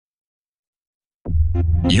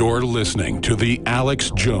You're listening to The Alex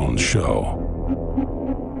Jones Show.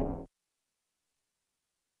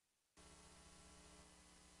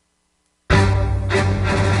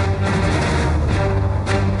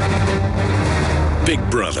 Big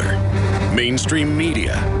Brother, mainstream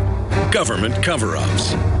media, government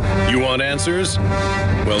cover-ups. You want answers?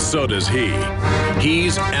 Well, so does he.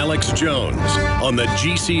 He's Alex Jones on the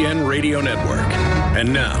GCN Radio Network.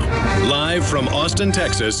 And now, live from Austin,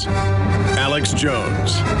 Texas, Alex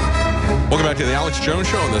Jones. Welcome back to the Alex Jones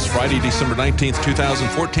Show on this Friday, December 19th,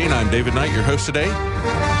 2014. I'm David Knight, your host today.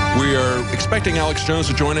 We are expecting Alex Jones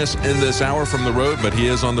to join us in this hour from the road, but he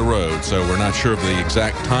is on the road, so we're not sure of the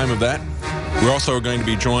exact time of that. We're also going to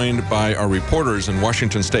be joined by our reporters in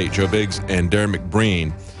Washington State, Joe Biggs and Darren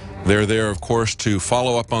McBreen. They're there, of course, to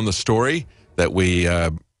follow up on the story that we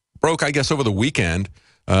broke, I guess, over the weekend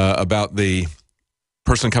about the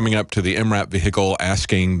person coming up to the MRAP vehicle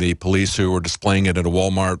asking the police who were displaying it at a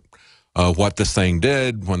Walmart what this thing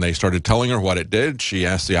did. When they started telling her what it did, she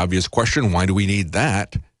asked the obvious question, why do we need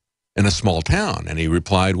that in a small town? And he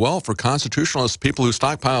replied, well, for constitutionalists, people who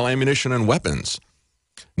stockpile ammunition and weapons,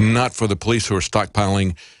 not for the police who are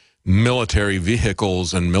stockpiling military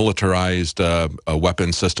vehicles and militarized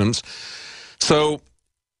weapon systems. So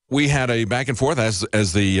we had a back and forth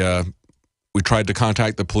as we tried to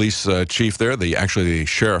contact the police chief there, actually the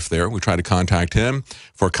sheriff there. We tried to contact him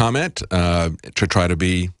for comment to try to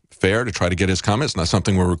be fair, to try to get his comments. Not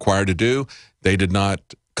something we're required to do. They did not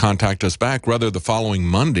contact us back. Rather, the following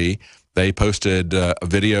Monday, they posted a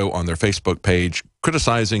video on their Facebook page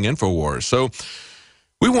criticizing InfoWars. So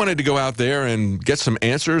we wanted to go out there and get some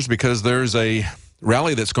answers because there's a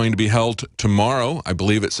rally that's going to be held tomorrow. I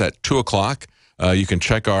believe it's at 2 o'clock. You can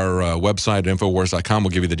check our website, Infowars.com.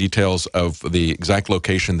 We'll give you the details of the exact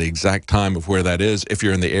location, the exact time of where that is. If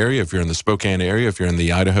you're in the area, if you're in the Spokane area, if you're in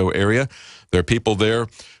the Idaho area, there are people there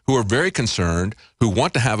who are very concerned, who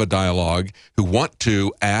want to have a dialogue, who want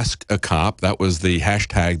to ask a cop. That was the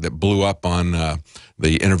hashtag that blew up on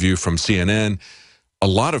the interview from CNN. A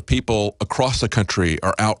lot of people across the country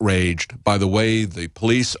are outraged by the way the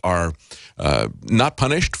police are not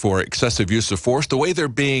punished for excessive use of force, the way they're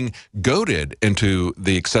being goaded into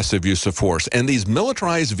the excessive use of force. And these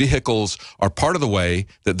militarized vehicles are part of the way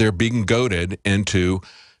that they're being goaded into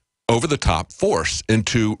over-the-top force,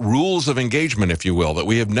 into rules of engagement, if you will, that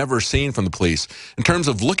we have never seen from the police in terms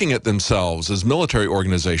of looking at themselves as military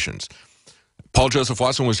organizations. Paul Joseph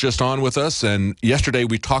Watson was just on with us, and yesterday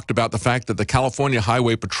we talked about the fact that the California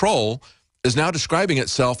Highway Patrol is now describing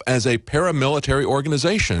itself as a paramilitary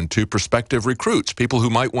organization to prospective recruits, people who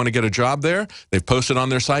might want to get a job there. They've posted on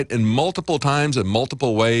their site in multiple times in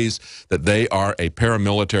multiple ways that they are a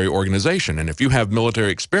paramilitary organization. And if you have military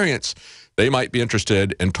experience, they might be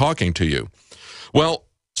interested in talking to you. Well,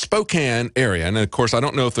 Spokane area, and of course I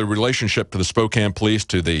don't know if the relationship to the Spokane police,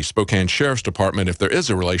 to the Spokane Sheriff's Department, if there is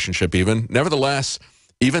a relationship even, nevertheless,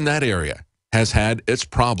 even that area has had its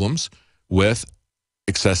problems with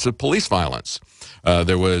excessive police violence.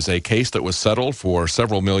 There was a case that was settled for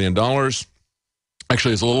several $1 million.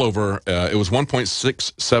 Actually, it's a little over, it was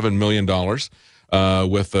 $1.67 million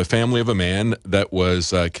with the family of a man that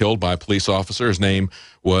was killed by a police officer. His name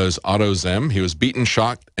was Otto Zem. He was beaten,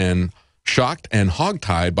 shocked and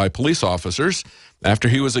hogtied by police officers after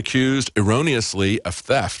he was accused erroneously of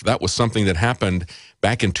theft. That was something that happened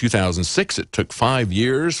back in 2006. It took 5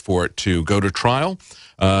 years for it to go to trial.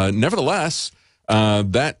 Nevertheless,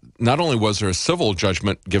 that not only was there a civil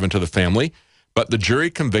judgment given to the family, but the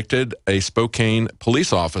jury convicted a Spokane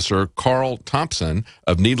police officer, Carl Thompson,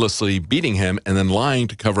 of needlessly beating him and then lying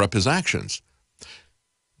to cover up his actions.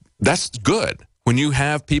 That's good. When you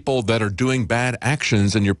have people that are doing bad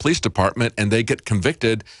actions in your police department and they get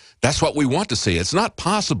convicted, that's what we want to see. It's not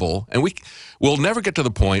possible, and we'll never get to the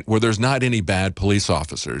point where there's not any bad police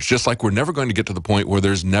officers, just like we're never going to get to the point where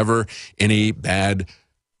there's never any bad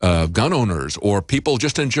gun owners or people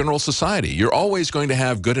just in general society. You're always going to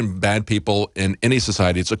have good and bad people in any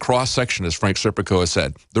society. It's a cross-section, as Frank Serpico has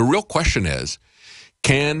said. The real question is,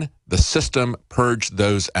 can the system purge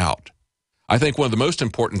those out? I think one of the most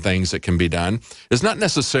important things that can be done is not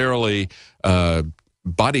necessarily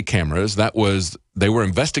body cameras. They were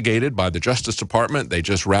investigated by the Justice Department. They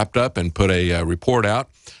just wrapped up and put a report out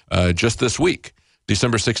just this week,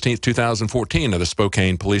 December 16th, 2014, of the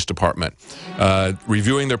Spokane Police Department,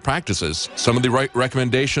 reviewing their practices. Some of the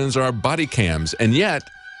recommendations are body cams, and yet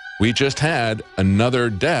we just had another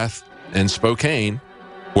death in Spokane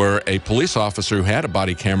where a police officer who had a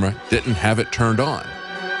body camera didn't have it turned on.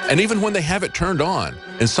 And even when they have it turned on,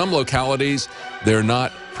 in some localities, they're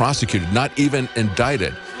not prosecuted, not even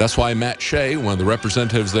indicted. That's why Matt Shea, one of the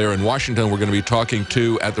representatives there in Washington, we're going to be talking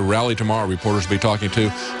to at the rally tomorrow, reporters will be talking to.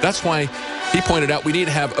 That's why he pointed out we need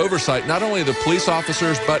to have oversight, not only of the police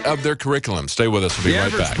officers, but of their curriculum. Stay with us. We'll be right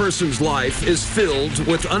back. The average person's life is filled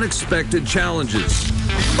with unexpected challenges.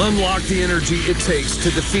 Unlock the energy it takes to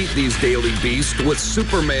defeat these daily beasts with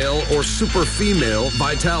super male or super female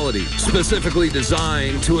vitality, specifically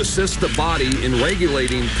designed to assist the body in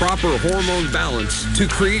regulating proper hormone balance to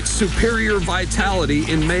create superior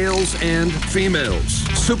vitality in males and females.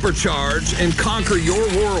 Supercharge and conquer your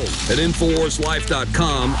world at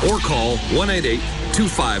InfoWarsLife.com or call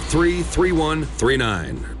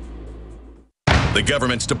 1-888-253-3139. The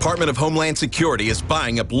government's Department of Homeland Security is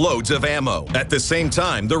buying up loads of ammo. At the same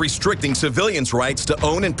time, they're restricting civilians' rights to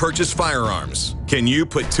own and purchase firearms. Can you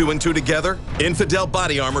put two and two together? Infidel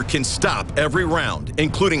Body Armor can stop every round,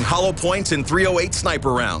 including hollow points and .308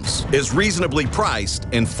 sniper rounds. Is reasonably priced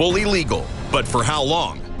and fully legal. But for how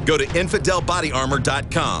long? Go to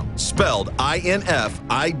InfidelBodyArmor.com, spelled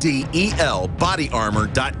INFIDEL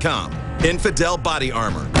bodyarmor.com. Infidel Body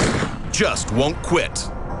Armor. Just won't quit.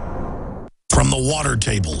 From the water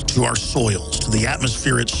table to our soils to the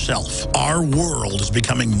atmosphere itself, our world is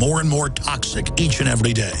becoming more and more toxic each and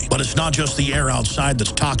every day. But it's not just the air outside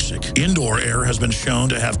that's toxic. Indoor air has been shown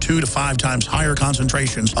to have 2 to 5 times higher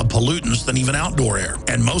concentrations of pollutants than even outdoor air.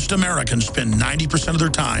 And most Americans spend 90% of their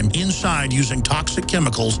time inside using toxic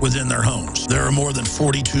chemicals within their homes. There are more than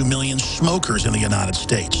 42 million smokers in the United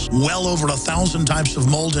States. Well over 1,000 types of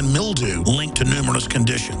mold and mildew linked to numerous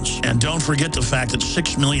conditions. And don't forget the fact that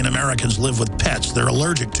 6 million Americans live with pets they're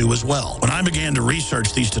allergic to as well. When I began to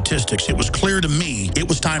research these statistics, it was clear to me it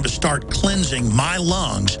was time to start cleansing my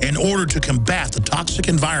lungs in order to combat the toxic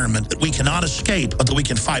environment that we cannot escape, but that we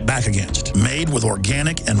can fight back against. Made with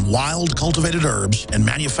organic and wild cultivated herbs and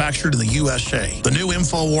manufactured in the USA, the new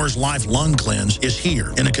InfoWars Life Lung Cleanse is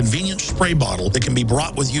here in a convenient spray bottle that can be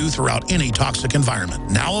brought with you throughout any toxic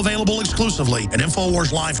environment. Now available exclusively at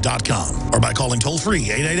InfoWarsLife.com or by calling toll-free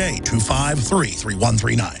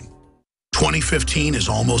 888-253-3139. 2015 is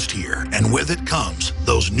almost here, and with it comes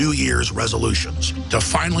those New Year's resolutions to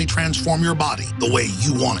finally transform your body the way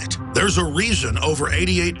you want it. There's a reason over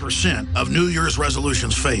 88% of New Year's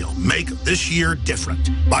resolutions fail. Make this year different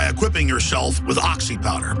by equipping yourself with Oxy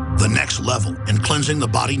Powder, the next level in cleansing the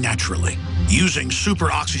body naturally. Using super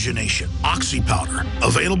oxygenation, Oxy Powder,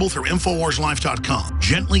 available through InfoWarsLife.com,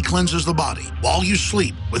 gently cleanses the body while you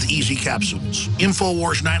sleep with easy capsules.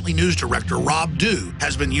 InfoWars Nightly News Director Rob Dew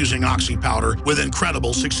has been using Oxy Powder with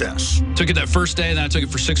incredible success. Took it that first day, and then I took it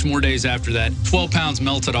for 6 more days after that. 12 pounds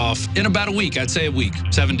melted off in about a week. I'd say a week,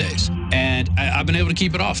 7 days. And I've been able to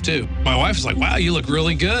keep it off, too. My wife was like, wow, you look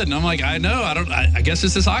really good. And I'm like, I know. I guess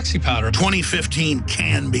it's this Oxy Powder. 2015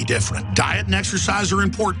 can be different. Diet and exercise are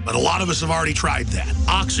important, but a lot of us have already tried that.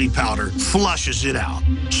 Oxy Powder flushes it out.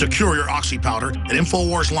 Secure your Oxy Powder at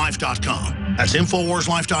InfoWarsLife.com. That's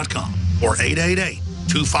InfoWarsLife.com or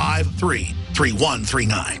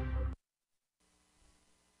 888-253-3139.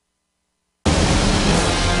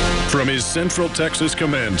 From his Central Texas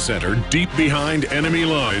Command Center, deep behind enemy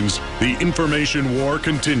lines, the information war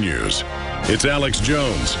continues. It's Alex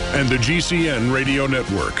Jones and the GCN Radio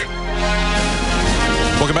Network.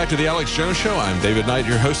 Welcome back to the Alex Jones Show. I'm David Knight,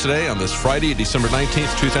 your host today on this Friday, December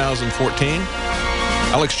 19th, 2014.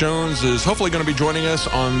 Alex Jones is hopefully going to be joining us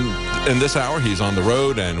in this hour. He's on the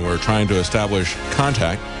road, and we're trying to establish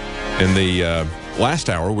contact. In the last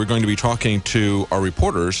hour, we're going to be talking to our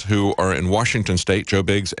reporters who are in Washington State, Joe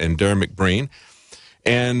Biggs and Darren McBreen.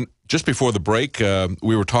 And just before the break,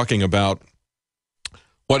 we were talking about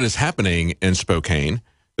what is happening in Spokane.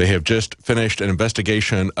 They have just finished an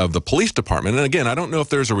investigation of the police department. And again, I don't know if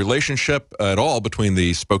there's a relationship at all between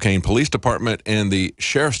the Spokane Police Department and the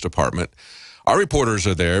Sheriff's Department. Our reporters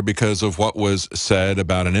are there because of what was said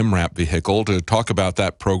about an MRAP vehicle to talk about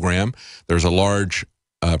that program. There's a large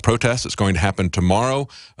protest that's going to happen tomorrow.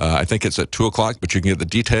 I think it's at 2 o'clock, but you can get the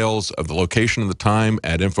details of the location and the time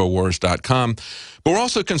at Infowars.com. But we're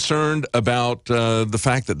also concerned about the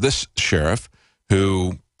fact that this sheriff,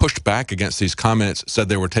 who pushed back against these comments, said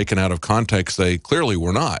they were taken out of context. They clearly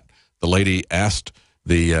were not. The lady asked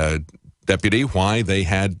the deputy why they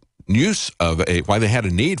had why they had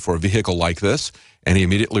a need for a vehicle like this, and he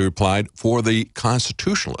immediately replied, for the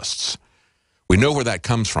constitutionalists. We know where that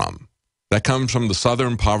comes from. That comes from the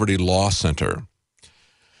Southern Poverty Law Center.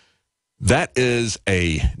 That is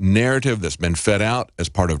a narrative that's been fed out as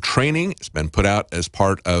part of training. It's been put out as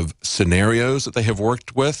part of scenarios that they have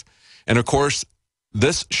worked with. And of course,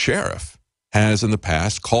 this sheriff has in the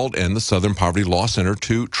past called in the Southern Poverty Law Center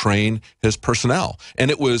to train his personnel.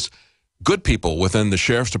 And it was good people within the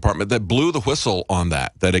sheriff's department that blew the whistle on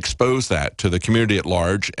that exposed that to the community at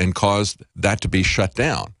large and caused that to be shut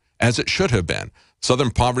down, as it should have been.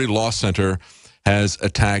 Southern Poverty Law Center has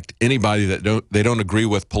attacked anybody that they don't agree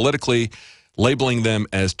with politically, labeling them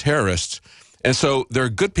as terrorists. And so there are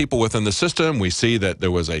good people within the system. We see that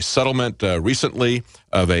there was a settlement recently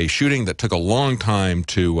of a shooting that took a long time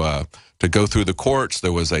to go through the courts.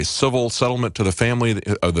 There was a civil settlement to the family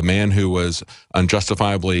of the man who was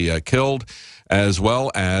unjustifiably killed, as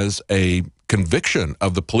well as a conviction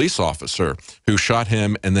of the police officer who shot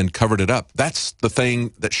him and then covered it up. That's the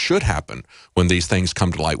thing that should happen when these things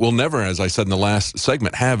come to light. We'll never, as I said in the last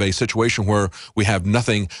segment, have a situation where we have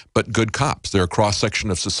nothing but good cops. They're a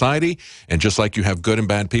cross-section of society, and just like you have good and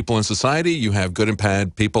bad people in society, you have good and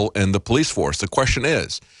bad people in the police force. The question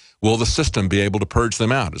is, will the system be able to purge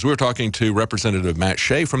them out? As we were talking to Representative Matt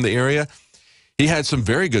Shea from the area, he had some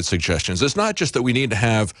very good suggestions. It's not just that we need to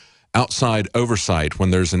have outside oversight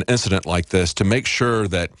when there's an incident like this to make sure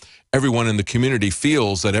that everyone in the community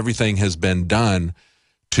feels that everything has been done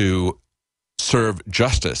to serve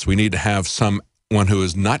justice. We need to have someone who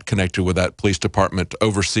is not connected with that police department to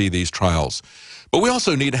oversee these trials. But we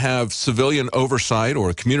also need to have civilian oversight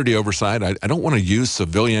or community oversight. I don't want to use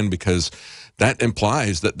civilian because that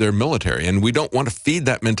implies that they're military, and we don't want to feed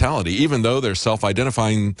that mentality, even though they're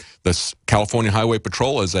self-identifying the California Highway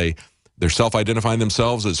Patrol as they're self-identifying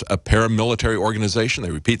themselves as a paramilitary organization.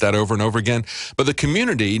 They repeat that over and over again. But the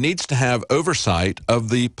community needs to have oversight of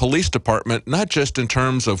the police department, not just in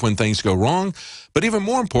terms of when things go wrong, but even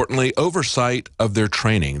more importantly, oversight of their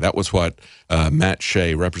training. That was what Matt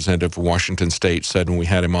Shea, representative for Washington State, said when we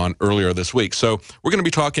had him on earlier this week. So we're going to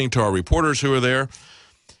be talking to our reporters who are there.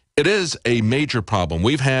 It is a major problem.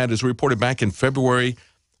 We've had, as we reported back in February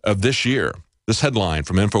of this year, this headline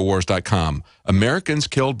from Infowars.com, Americans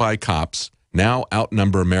killed by cops now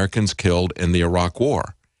outnumber Americans killed in the Iraq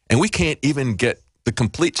War. And we can't even get the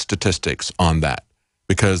complete statistics on that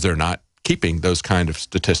because they're not keeping those kind of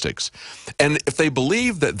statistics. And if they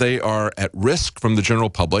believe that they are at risk from the general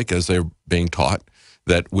public, as they're being taught,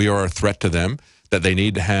 that we are a threat to them, that they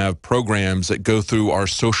need to have programs that go through our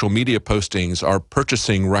social media postings, our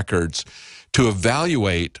purchasing records, to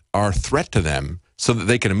evaluate our threat to them, so that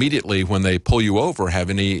they can immediately, when they pull you over,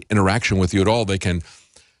 have any interaction with you at all, they can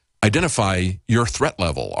identify your threat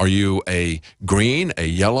level. Are you a green, a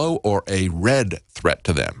yellow, or a red threat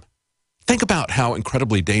to them? Think about how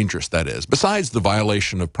incredibly dangerous that is, besides the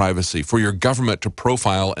violation of privacy, for your government to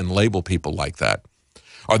profile and label people like that.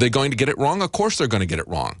 Are they going to get it wrong? Of course they're going to get it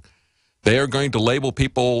wrong. They are going to label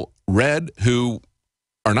people red who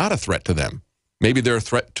are not a threat to them. Maybe they're a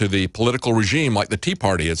threat to the political regime, like the Tea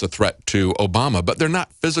Party is a threat to Obama, but they're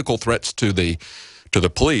not physical threats to the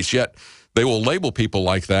police. Yet they will label people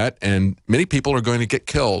like that, and many people are going to get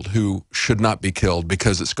killed who should not be killed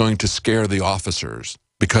because it's going to scare the officers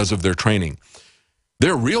because of their training.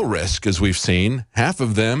 Their real risk, as we've seen, half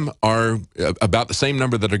of them are about the same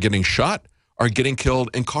number that are getting shot are getting killed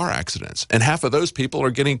in car accidents, and half of those people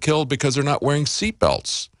are getting killed because they're not wearing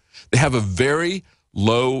seatbelts. They have a very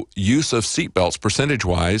low use of seatbelts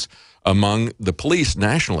percentage-wise among the police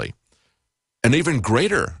nationally. An even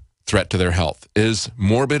greater threat to their health is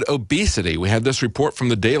morbid obesity. We had this report from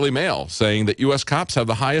the Daily Mail saying that U.S. cops have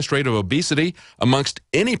the highest rate of obesity amongst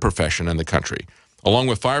any profession in the country. Along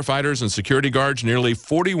with firefighters and security guards, nearly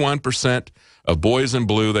 41% of boys in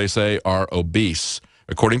blue, they say, are obese,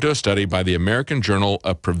 according to a study by the American Journal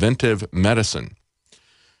of Preventive Medicine.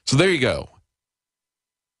 So there you go.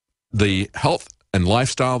 The health and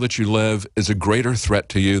lifestyle that you live is a greater threat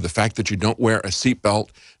to you. The fact that you don't wear a seatbelt,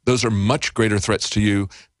 those are much greater threats to you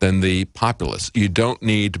than the populace. You don't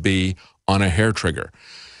need to be on a hair trigger.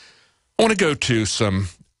 I want to go to some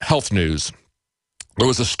health news. There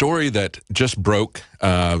was a story that just broke,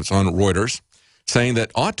 it was on Reuters, saying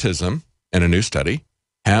that autism, in a new study,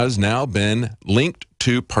 has now been linked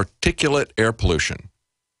to particulate air pollution.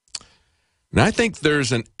 And I think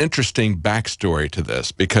there's an interesting backstory to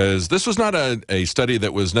this, because this was not a study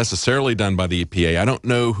that was necessarily done by the EPA. I don't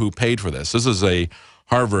know who paid for this. This is a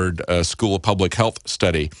Harvard School of Public Health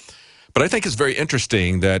study. But I think it's very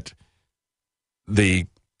interesting that the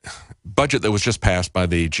budget that was just passed by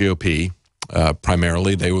the GOP,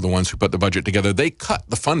 primarily, they were the ones who put the budget together, they cut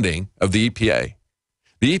the funding of the EPA.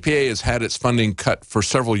 The EPA has had its funding cut for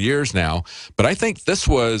several years now, but I think this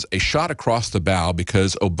was a shot across the bow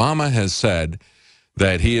because Obama has said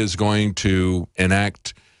that he is going to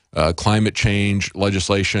enact climate change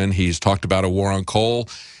legislation. He's talked about a war on coal.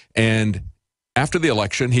 And after the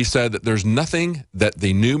election, he said that there's nothing that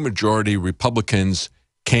the new majority Republicans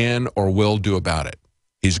can or will do about it.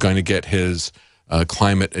 He's going to get his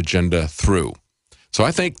climate agenda through. So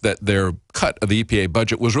I think that their cut of the EPA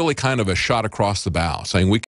budget was really kind of a shot across the bow, saying we